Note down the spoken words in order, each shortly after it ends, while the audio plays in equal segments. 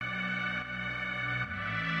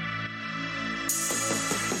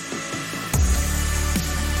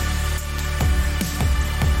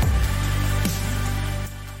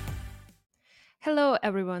Hello,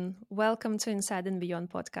 everyone. Welcome to Inside and Beyond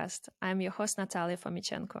podcast. I'm your host, Natalia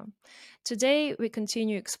Fomichenko. Today, we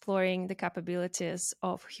continue exploring the capabilities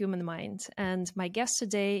of human mind, and my guest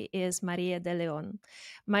today is Maria De Leon.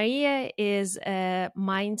 Maria is a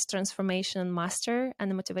mind transformation master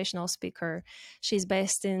and a motivational speaker. She's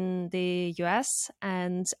based in the US,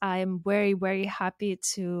 and I'm very, very happy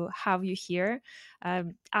to have you here.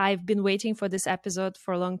 I've been waiting for this episode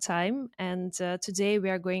for a long time, and today we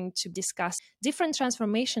are going to discuss different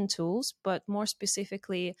transformation tools, but more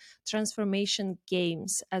specifically, transformation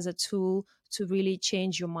games as a tool to really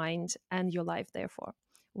change your mind and your life, therefore.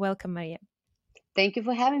 Welcome, Maria. Thank you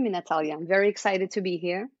for having me, Natalia. I'm very excited to be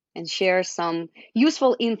here and share some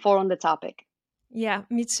useful info on the topic. Yeah,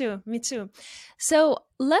 me too. Me too. So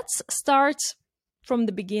let's start from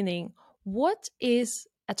the beginning. What is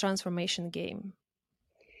a transformation game?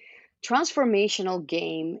 Transformational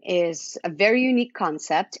game is a very unique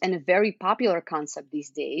concept and a very popular concept these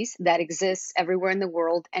days that exists everywhere in the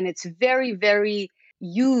world. And it's very, very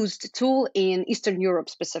used tool in Eastern Europe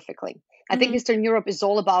specifically. I think Eastern Europe is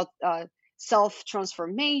all about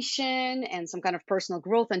self-transformation and some kind of personal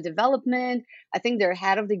growth and development. I think they're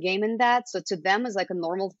ahead of the game in that. So to them is like a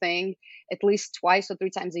normal thing, at least twice or three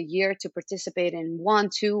times a year to participate in one,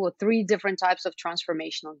 two, or three different types of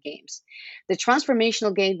transformational games. The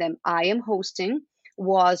transformational game that I am hosting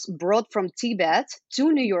was brought from Tibet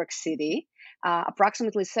to New York City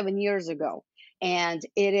approximately 7 years ago. And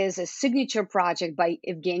it is a signature project by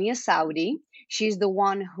Evgenia Saudi. She's the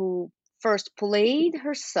one who first played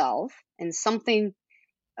herself in something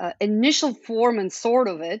initial form and sort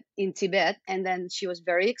of it in Tibet. And then she was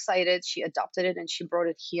very excited. She adopted it and she brought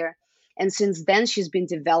it here. And since then, she's been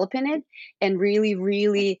developing it and really,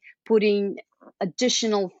 really putting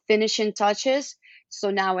additional finishing touches. So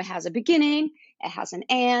now it has a beginning, it has an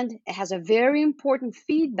end, it has a very important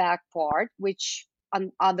feedback part, which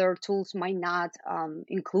other tools might not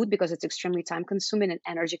include because it's extremely time consuming and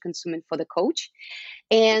energy consuming for the coach.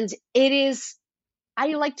 And it is, I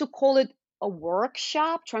like to call it a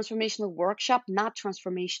workshop, transformational workshop, not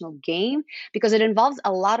transformational game, because it involves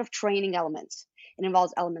a lot of training elements. It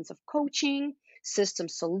involves elements of coaching, system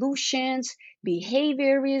solutions,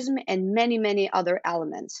 behaviorism, and many, many other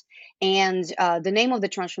elements. And the name of the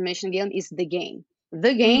transformation game is The Game.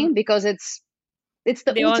 The Game, because it's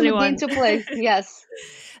the The only ultimate game one. to play. Yes.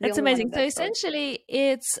 That's Only one amazing. of So that sort. essentially,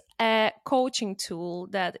 it's a coaching tool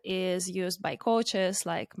that is used by coaches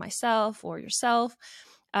like myself or yourself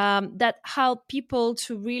that help people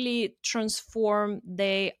to really transform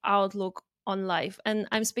their outlook on life. And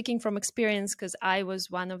I'm speaking from experience because I was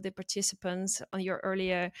one of the participants on your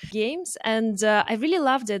earlier games. And I really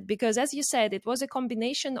loved it because, as you said, it was a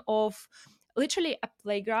combination of literally a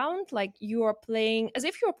playground, like you are playing as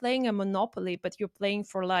if you're playing a Monopoly, but you're playing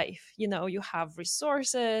for life. You know, you have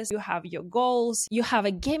resources, you have your goals, you have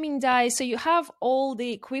a gaming dice, so you have all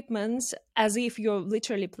the equipment as if you're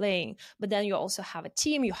literally playing. But then you also have a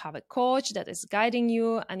team, you have a coach that is guiding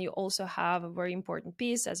you, and you also have a very important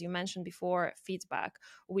piece, as you mentioned before, feedback,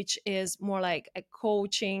 which is more like a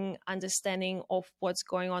coaching understanding of what's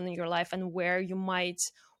going on in your life and where you might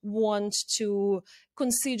want to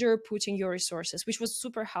consider putting your resources, which was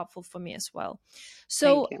super helpful for me as well. Thank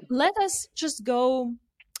So you. let us just go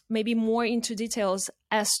maybe more into details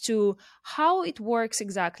as to how it works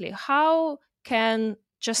exactly. How can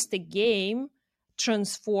just a game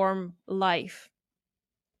transform life?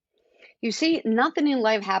 You see, nothing in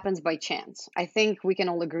life happens by chance. I think we can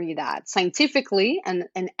all agree that scientifically and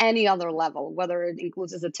any other level, whether it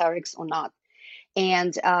includes esoterics or not.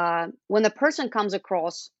 And when a person comes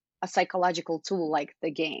across a psychological tool like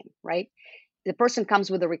the game, right? The person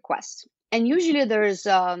comes with a request. And usually there's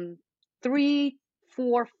three,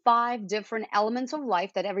 four, five different elements of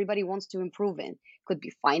life that everybody wants to improve in. It could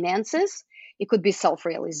be finances, it could be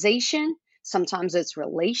self-realization, sometimes it's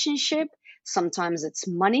relationship, sometimes it's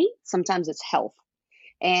money, sometimes it's health.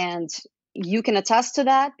 And you can attest to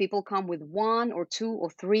that. People come with one or two or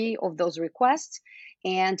three of those requests.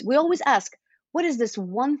 And we always ask, what is this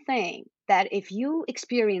one thing that if you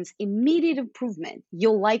experience immediate improvement,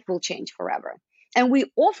 your life will change forever? And we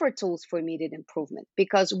offer tools for immediate improvement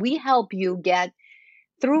because we help you get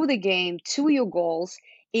through the game to your goals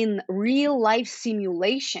in real life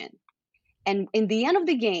simulation. And in the end of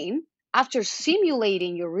the game, after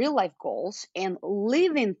simulating your real life goals and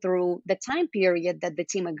living through the time period that the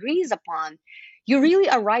team agrees upon, you really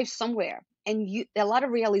arrive somewhere and a lot of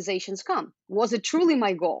realizations come. Was it truly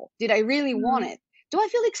my goal? Did I really want it? Do I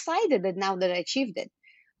feel excited that now that I achieved it?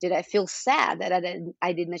 Did I feel sad that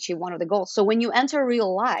I didn't achieve one of the goals? So when you enter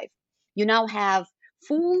real life, you now have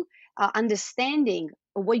full understanding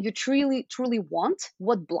what you truly want,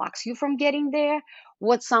 what blocks you from getting there,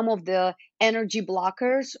 what some of the energy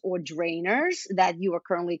blockers or drainers that you are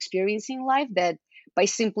currently experiencing in life, that by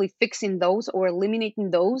simply fixing those or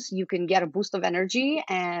eliminating those, you can get a boost of energy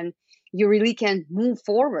and you really can move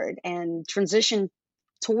forward and transition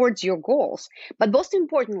towards your goals. But most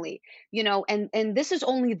importantly, and this is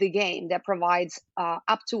only the game that provides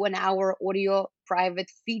up to an hour audio private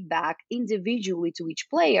feedback individually to each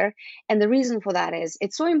player. And the reason for that is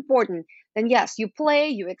it's so important. Then yes, you play,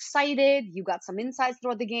 you're excited, you got some insights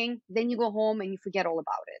throughout the game, then you go home and you forget all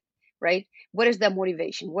about it, right? What is that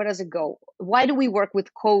motivation? Where does it go? Why do we work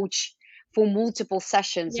with coach for multiple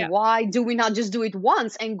sessions? Yeah. Why do we not just do it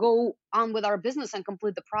once and go on with our business and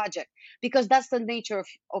complete the project? Because that's the nature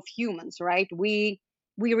of humans, right? We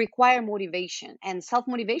require motivation, and self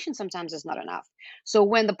motivation sometimes is not enough. So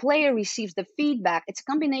when the player receives the feedback, it's a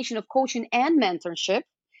combination of coaching and mentorship.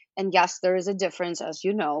 And yes, there is a difference, as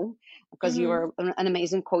you know, because you Hmm. are an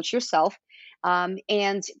amazing coach yourself.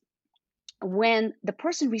 And when the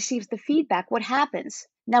person receives the feedback, what happens?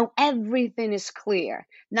 Now everything is clear.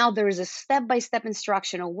 Now there is a step by step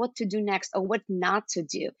instruction on what to do next or what not to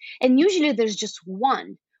do. And usually there's just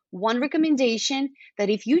one recommendation that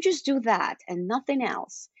if you just do that and nothing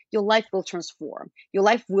else, your life will transform. Your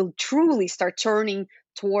life will truly start turning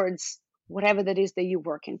towards whatever that is that you're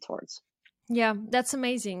working towards. Yeah, that's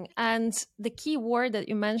amazing. And the key word that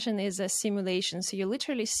you mentioned is a simulation. So you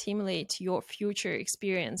literally simulate your future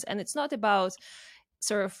experience. And it's not about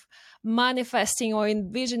sort of manifesting or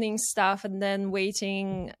envisioning stuff and then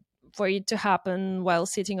waiting for it to happen while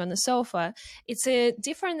sitting on the sofa. It's a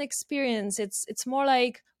different experience. It's more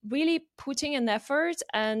like really putting an effort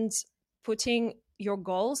and putting your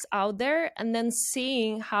goals out there and then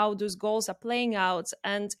seeing how those goals are playing out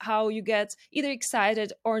and how you get either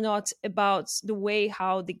excited or not about the way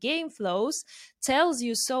how the game flows tells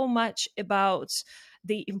you so much about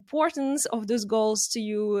the importance of those goals to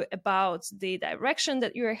you, about the direction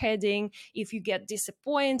that you're heading. If you get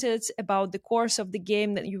disappointed about the course of the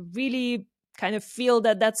game, that you really kind of feel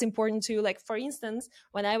that that's important to you. Like, for instance,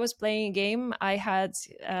 when I was playing a game, I had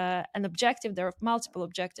an objective. There are multiple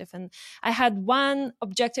objectives, and I had one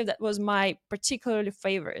objective that was my particularly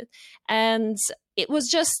favorite, and it was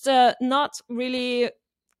just not really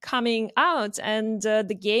coming out, and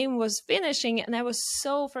the game was finishing, and I was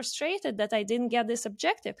so frustrated that I didn't get this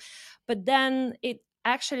objective. But then it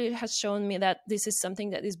actually has shown me that this is something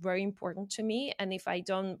that is very important to me, and if I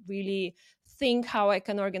don't really think how I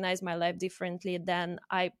can organize my life differently, then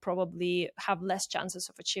I probably have less chances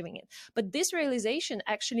of achieving it. But this realization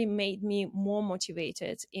actually made me more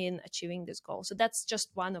motivated in achieving this goal. So that's just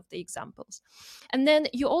one of the examples. And then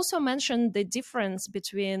you also mentioned the difference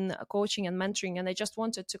between coaching and mentoring, and I just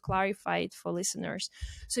wanted to clarify it for listeners.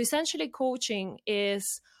 So essentially, coaching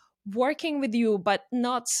is working with you, but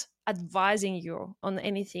not advising you on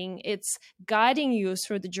anything. It's guiding you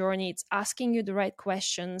through the journey, it's asking you the right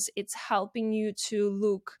questions, it's helping you to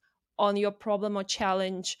look on your problem or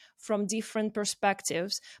challenge from different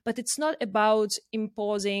perspectives, but it's not about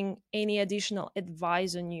imposing any additional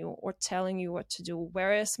advice on you or telling you what to do.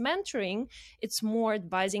 Whereas mentoring, it's more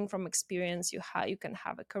advising from experience. You can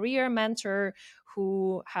have a career mentor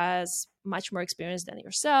who has much more experience than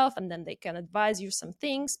yourself, and then they can advise you some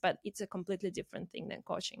things, but it's a completely different thing than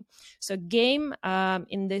coaching. So game,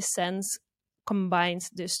 in this sense, combines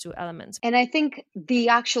these two elements. And I think the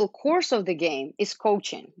actual course of the game is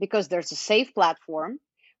coaching, because there's a safe platform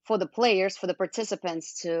for the players, for the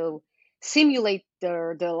participants to simulate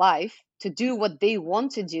their life, to do what they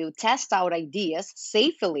want to do, test out ideas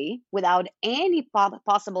safely without any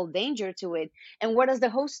possible danger to it. And what does the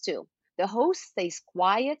host do? The host stays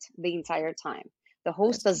quiet the entire time. The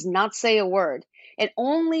host That's true. does not say a word. And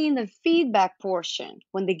only in the feedback portion,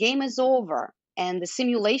 when the game is over and the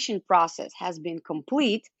simulation process has been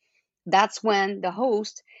complete, that's when the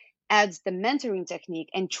host adds the mentoring technique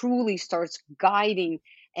and truly starts guiding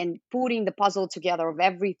and putting the puzzle together of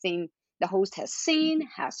everything the host has seen,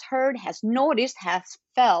 has heard, has noticed, has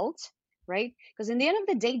felt, right? Because in the end of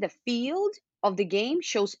the day, the field of the game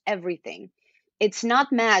shows everything. It's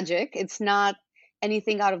not magic, it's not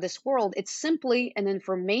anything out of this world. It's simply an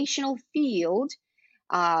informational field,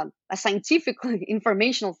 a scientific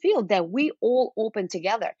informational field that we all open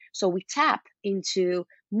together. So we tap into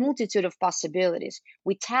multitude of possibilities.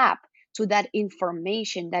 We tap to that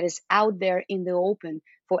information that is out there in the open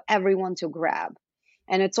for everyone to grab.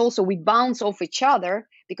 And it's also, we bounce off each other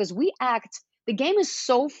because we act, the game is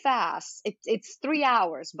so fast. It's 3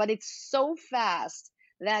 hours, but it's so fast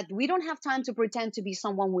that we don't have time to pretend to be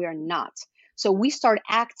someone we are not. So we start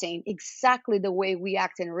acting exactly the way we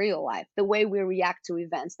act in real life, the way we react to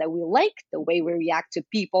events that we like, the way we react to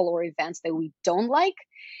people or events that we don't like.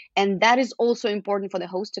 And that is also important for the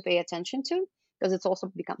host to pay attention to, because it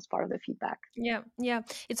also becomes part of the feedback. Yeah, yeah.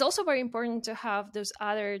 It's also very important to have those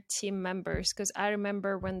other team members, because I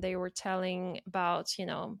remember when they were telling about,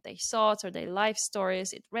 their thoughts or their life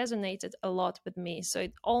stories, it resonated a lot with me. So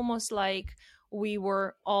it almost like we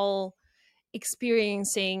were all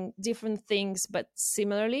experiencing different things, but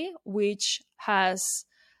similarly, which has,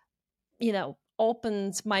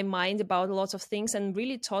 opened my mind about a lot of things and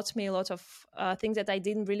really taught me a lot of things that I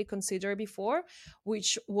didn't really consider before,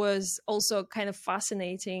 which was also kind of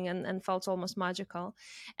fascinating and felt almost magical.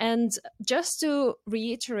 And just to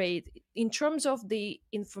reiterate, in terms of the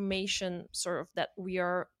information sort of that we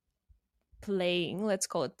are playing, let's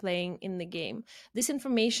call it playing in the game, this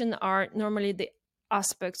information are normally the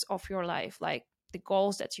aspects of your life, like the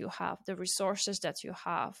goals that you have, the resources that you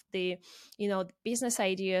have, the business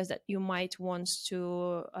ideas that you might want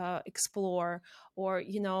to explore, or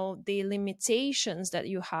the limitations that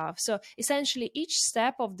you have. So essentially each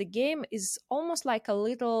step of the game is almost like a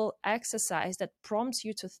little exercise that prompts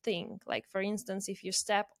you to think. Like, for instance, if you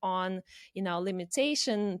step on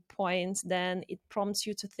limitation points, then it prompts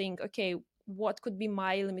you to think, okay, what could be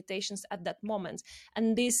my limitations at that moment?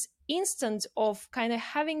 And this instant of kind of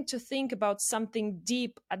having to think about something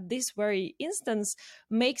deep at this very instance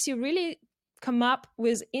makes you really come up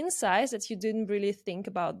with insights that you didn't really think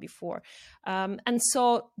about before. And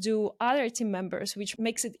so do other team members, which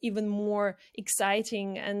makes it even more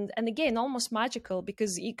exciting and again almost magical,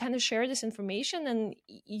 because you kind of share this information and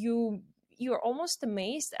you're almost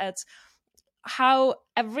amazed at how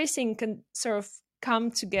everything can sort of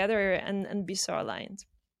come together and be so aligned.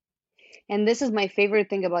 And this is my favorite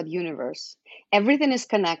thing about universe. Everything is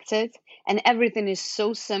connected and everything is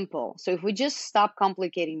so simple. So if we just stop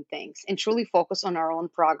complicating things and truly focus on our own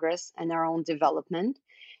progress and our own development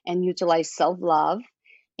and utilize self-love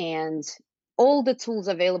and all the tools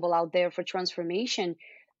available out there for transformation,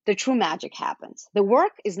 the true magic happens. The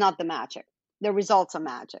work is not the magic. The results are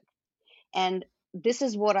magic. And this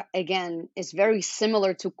is what, again, is very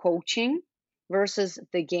similar to coaching versus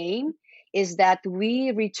the game, is that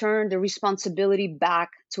we return the responsibility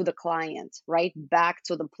back to the client, right? Back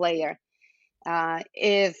to the player.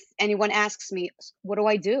 If anyone asks me, what do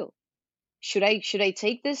I do? Should I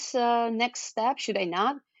take this next step? Should I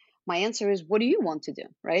not? My answer is, what do you want to do,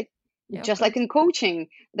 right? Yeah, of Just like course. in coaching,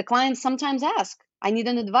 the clients sometimes ask, I need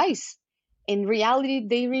an advice. In reality,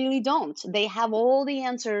 they really don't. They have all the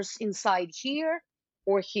answers inside here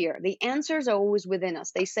or here. The answers are always within us.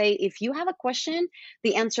 They say, if you have a question,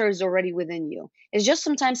 the answer is already within you. It's just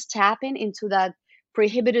sometimes tapping into that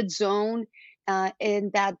prohibited zone, in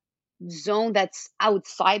that zone that's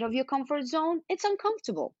outside of your comfort zone. It's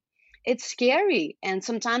uncomfortable, it's scary, and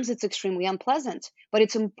sometimes it's extremely unpleasant, but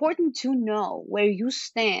it's important to know where you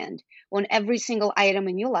stand on every single item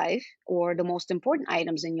in your life, or the most important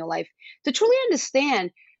items in your life, to truly understand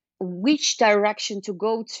which direction to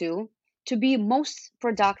go to be most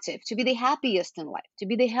productive, to be the happiest in life, to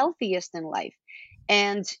be the healthiest in life.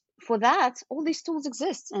 And for that, all these tools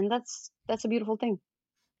exist, and that's a beautiful thing.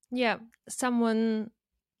 Yeah, someone,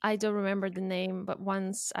 I don't remember the name, but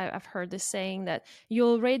once I've heard this saying that you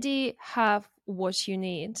already have what you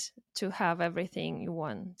need to have everything you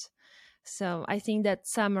want. So I think that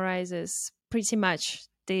summarizes pretty much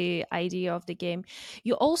the idea of the game.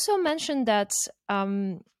 You also mentioned that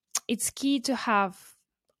it's key to have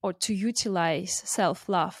or to utilize self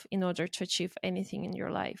love in order to achieve anything in your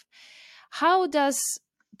life. How does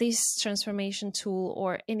this transformation tool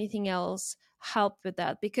or anything else help with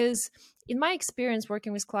that? Because in my experience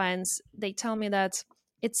working with clients, they tell me that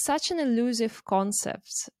it's such an elusive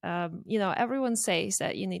concept. Everyone says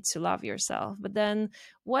that you need to love yourself, but then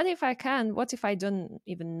what if I can? What if I don't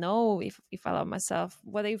even know if I love myself?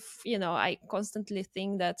 What if, I constantly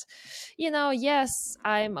think that, yes,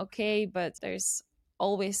 I'm okay, but there's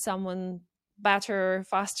always someone better,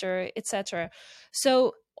 faster, etc.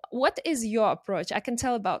 So what is your approach? I can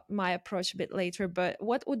tell about my approach a bit later, but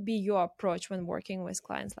what would be your approach when working with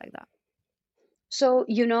clients like that? So,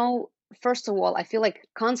 first of all, I feel like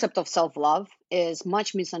concept of self-love is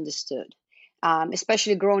much misunderstood,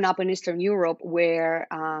 especially growing up in Eastern Europe, where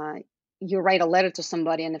you write a letter to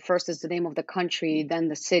somebody, and the first is the name of the country, then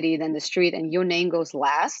the city, then the street, and your name goes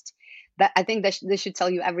last. That I think that this should tell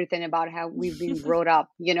you everything about how we've been brought up.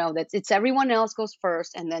 That it's everyone else goes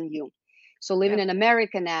first, and then you. So living Yep. in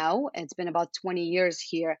America now, it's been about 20 years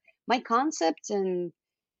here. My concept and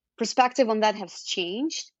perspective on that has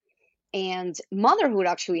changed. And motherhood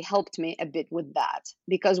actually helped me a bit with that,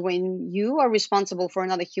 because when you are responsible for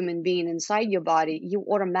another human being inside your body, you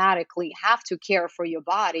automatically have to care for your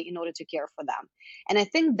body in order to care for them. And I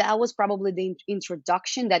think that was probably the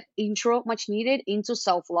introduction, that intro much needed into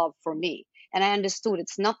self love for me. And I understood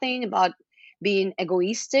it's nothing about being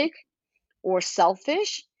egoistic or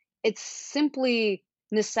selfish. It's simply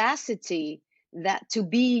necessity that to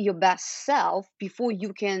be your best self before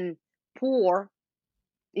you can pour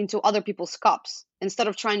into other people's cups. Instead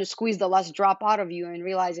of trying to squeeze the last drop out of you and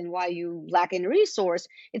realizing why you lack in resource,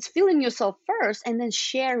 it's filling yourself first and then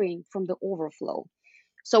sharing from the overflow.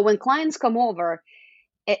 So when clients come over,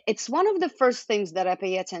 it's one of the first things that I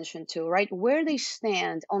pay attention to, right? Where they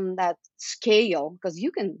stand on that scale, because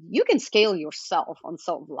you can scale yourself on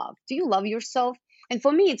self-love. Do you love yourself? And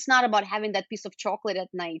for me, it's not about having that piece of chocolate at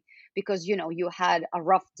night because you had a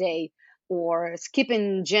rough day, or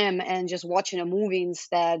skipping gym and just watching a movie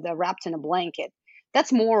instead, wrapped in a blanket.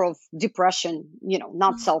 That's more of depression,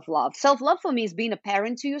 not self-love. Self-love for me is being a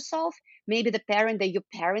parent to yourself, maybe the parent that your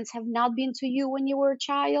parents have not been to you when you were a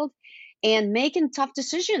child, and making tough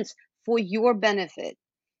decisions for your benefit,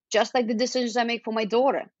 just like the decisions I make for my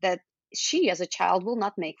daughter that she as a child will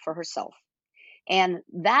not make for herself. And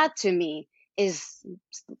that to me is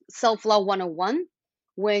self love 101,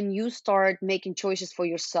 when you start making choices for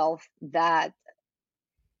yourself that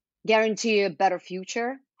guarantee a better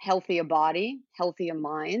future, healthier body, healthier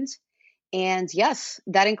mind. And yes,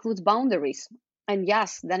 that includes boundaries. And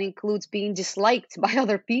yes, that includes being disliked by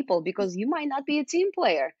other people because you might not be a team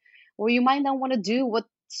player, or you might not want to do what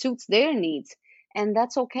suits their needs. And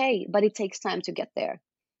that's okay, but it takes time to get there.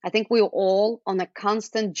 I think we're all on a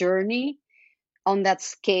constant journey on that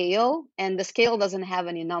scale, and the scale doesn't have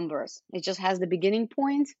any numbers. It just has the beginning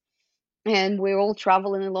point, and we're all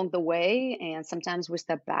traveling along the way. And sometimes we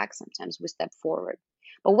step back, sometimes we step forward.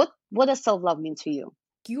 But what does self love mean to you?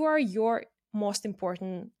 You are your most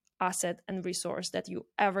important asset and resource that you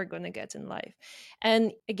ever going to get in life.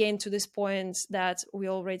 And again, to this point that we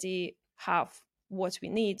already have what we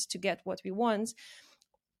need to get what we want,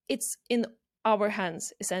 it's in our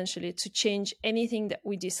hands essentially to change anything that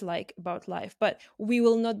we dislike about life, but we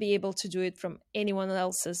will not be able to do it from anyone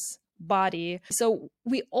else's body. So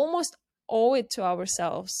we almost owe it to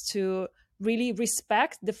ourselves to really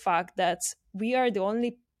respect the fact that we are the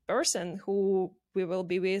only person who we will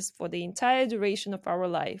be with for the entire duration of our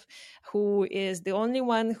life, who is the only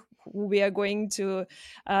one who we are going to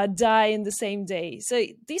die in the same day. So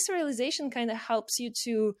this realization kind of helps you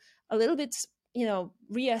to a little bit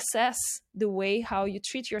reassess the way how you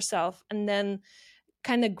treat yourself, and then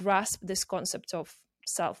kind of grasp this concept of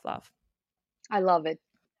self-love. I love it.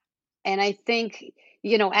 And I think,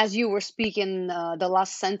 as you were speaking, the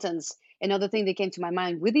last sentence, another thing that came to my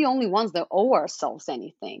mind, we're the only ones that owe ourselves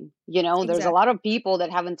anything. There's a lot Exactly. of people that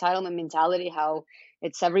have entitlement mentality, how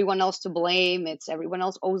it's everyone else to blame, it's everyone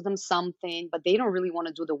else owes them something, but they don't really want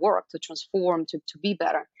to do the work to transform, to be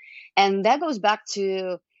better. And that goes back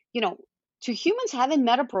to, you know, to humans having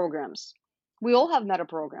meta programs. We all have meta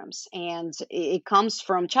programs, and it comes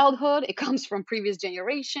from childhood, it comes from previous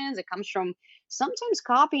generations, it comes from sometimes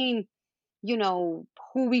copying, you know,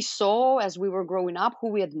 who we saw as we were growing up, who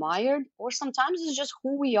we admired, or sometimes it's just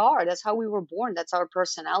who we are. That's how we were born. That's our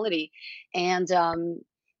personality. And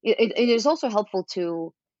it is also helpful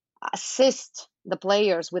to assist the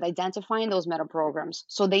players with identifying those meta programs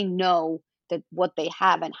so they know that what they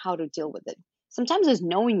have and how to deal with it. Sometimes it's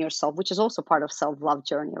knowing yourself, which is also part of self-love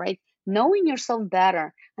journey, right? Knowing yourself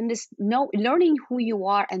better and learning who you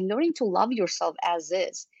are and learning to love yourself as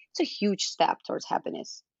is. It's a huge step towards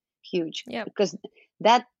happiness. Huge, Yeah. because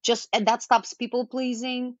that stops people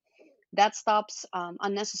pleasing, that stops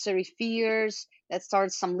unnecessary fears, that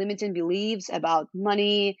starts some limiting beliefs about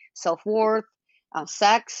money, self-worth,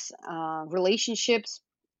 sex, relationships,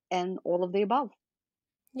 and all of the above.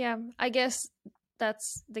 Yeah, I guess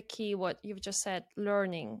that's the key, what you've just said,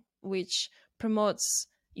 learning, which promotes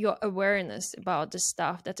your awareness about the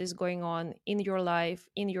stuff that is going on in your life,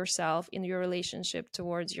 in yourself, in your relationship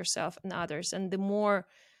towards yourself and others. And the more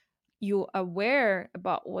you aware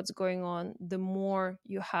about what's going on, the more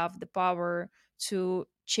you have the power to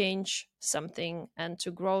change something and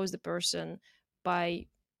to grow as the person by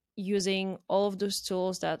using all of those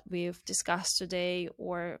tools that we've discussed today,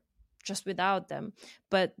 or just without them.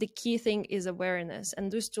 But the key thing is awareness,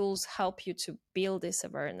 and those tools help you to build this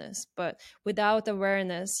awareness. But without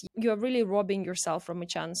awareness, you're really robbing yourself from a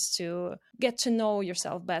chance to get to know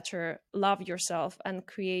yourself better, love yourself, and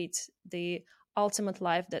create the ultimate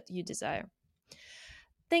life that you desire.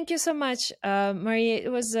 Thank you so much, Marie. It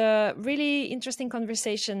was a really interesting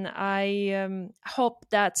conversation. I hope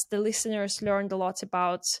that the listeners learned a lot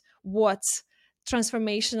about what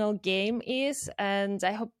transformational game is, and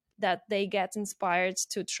I hope that they get inspired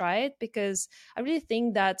to try it, because I really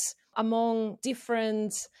think that among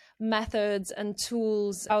different methods and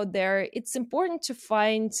tools out there, it's important to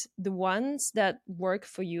find the ones that work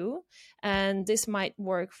for you. And this might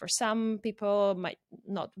work for some people, might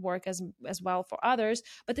not work as well for others,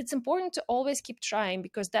 but it's important to always keep trying,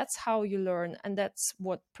 because that's how you learn, and that's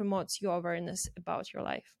what promotes your awareness about your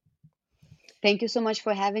life. Thank you so much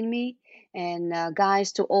for having me. And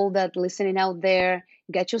guys, to all that listening out there,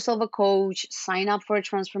 get yourself a coach, sign up for a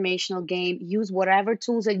transformational game, use whatever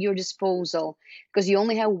tools at your disposal, because you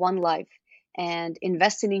only have one life. And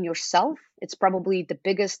investing in yourself, it's probably the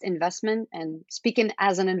biggest investment. And speaking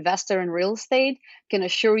as an investor in real estate, can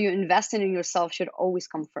assure you investing in yourself should always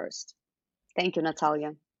come first. Thank you,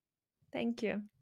 Natalia. Thank you.